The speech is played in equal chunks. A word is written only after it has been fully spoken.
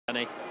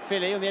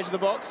Philly on the edge of the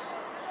box.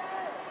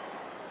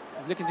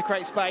 He's looking to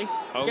create space.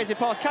 Gets it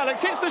past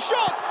Calix, hits the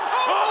shot!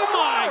 Oh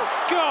my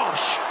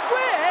gosh!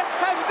 Where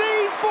have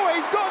these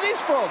boys got this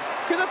from?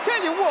 Because I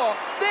tell you what,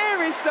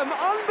 there is some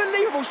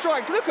unbelievable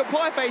strikes. Look at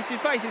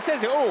Pieface's face, it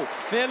says it all.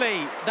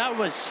 Philly, that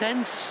was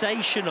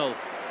sensational.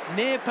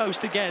 Near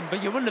post again,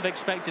 but you wouldn't have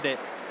expected it.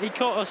 He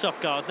caught us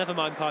off guard, never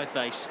mind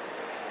Pieface.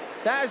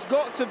 That has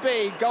got to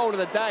be goal of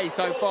the day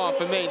so far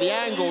for me. The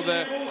angle,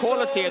 the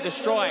quality of the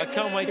strike. I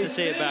can't wait to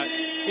see it back.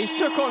 He's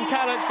took on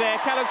Calix there.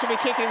 Calix will be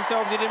kicking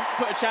himself as he didn't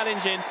put a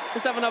challenge in.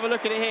 Let's have another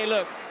look at it here.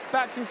 Look,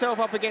 backs himself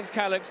up against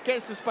Calix,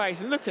 gets the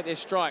space. Look at this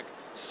strike.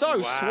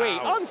 So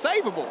sweet,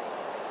 unsavable.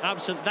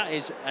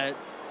 Absolutely,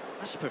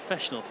 that's a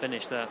professional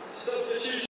finish there.